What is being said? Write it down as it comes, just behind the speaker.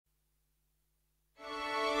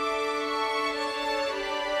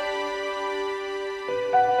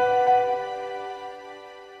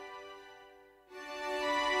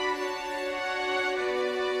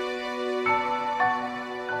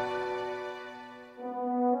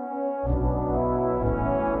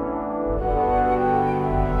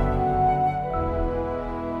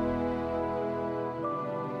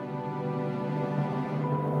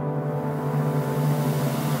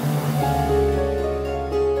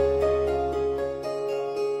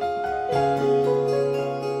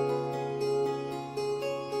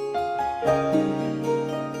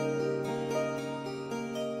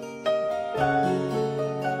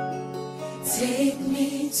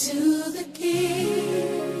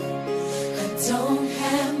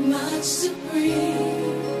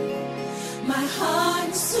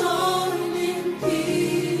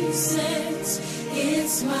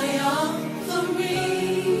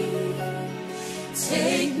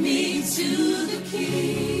me to the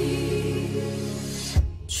King.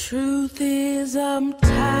 Truth is, I'm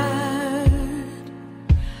tired.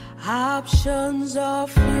 Options are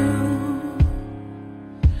few.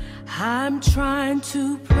 I'm trying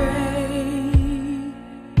to pray,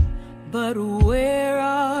 but where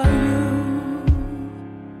are you?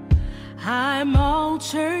 I'm all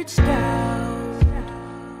churched out,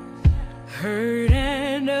 hurt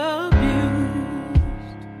and abused.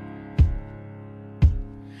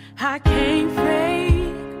 I can't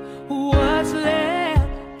fake what's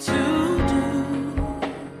left to do.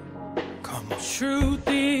 Come on. Truth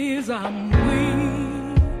is, I'm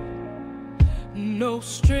weak, no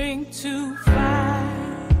strength to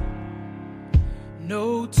fight,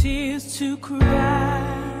 no tears to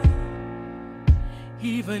cry,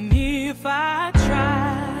 even if I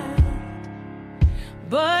tried.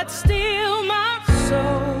 But still my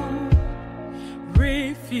soul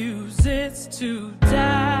refuses to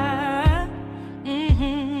die.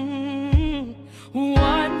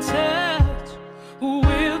 One touch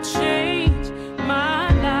will change my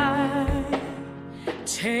life.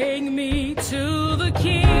 Take me to the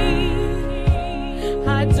King.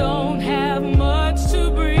 I don't have much to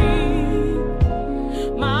breathe.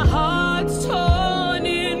 My heart's torn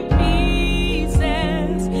in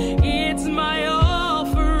pieces. It's my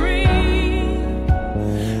offering.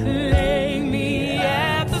 Lay me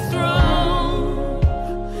at the throne.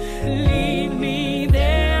 Leave me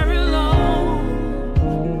there alone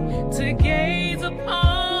to gaze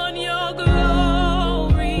upon your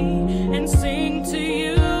glory and sing to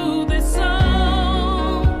you this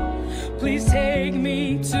song. Please take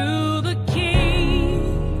me to the King.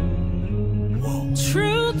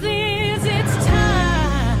 Truth is, it's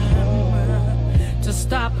time to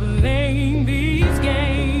stop playing these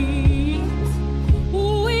games.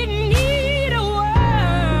 We need a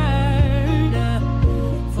word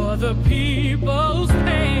for the people's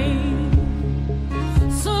pain.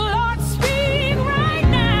 So Lord, speak right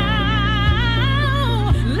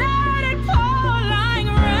now. Let it pour like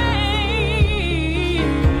rain.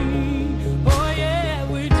 Oh yeah,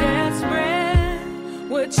 we're desperate.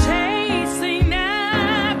 We're chasing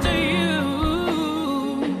after you.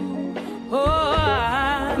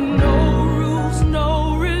 Oh, no rules,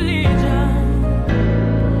 no religion.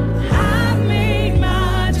 I've made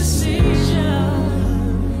my decision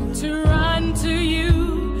to run to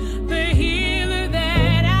you, the healer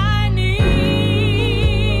that I need.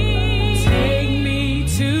 Take me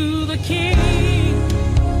to the King.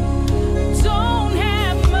 Don't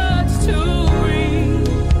have much to bring.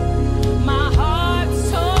 My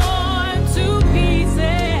heart's torn to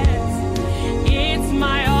pieces. It's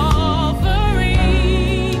my offering.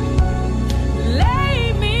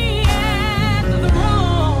 Lay me at the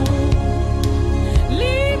throne.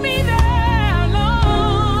 Leave me there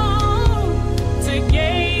alone to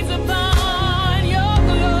gaze upon your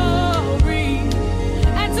glory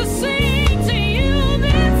and to sing to you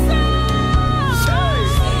this song.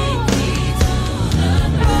 Take me to the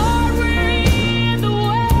Lord, we're in the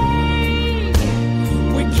way.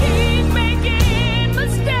 We keep making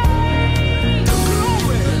mistakes.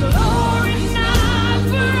 The glory's not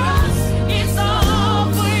for us, it's all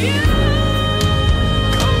for you.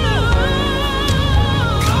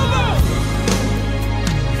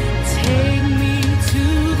 Take me to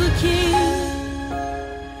the King.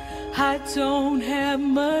 I don't have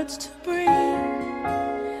much to bring.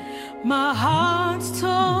 My heart's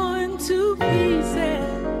torn to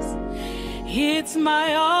pieces. It's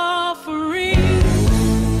my offering.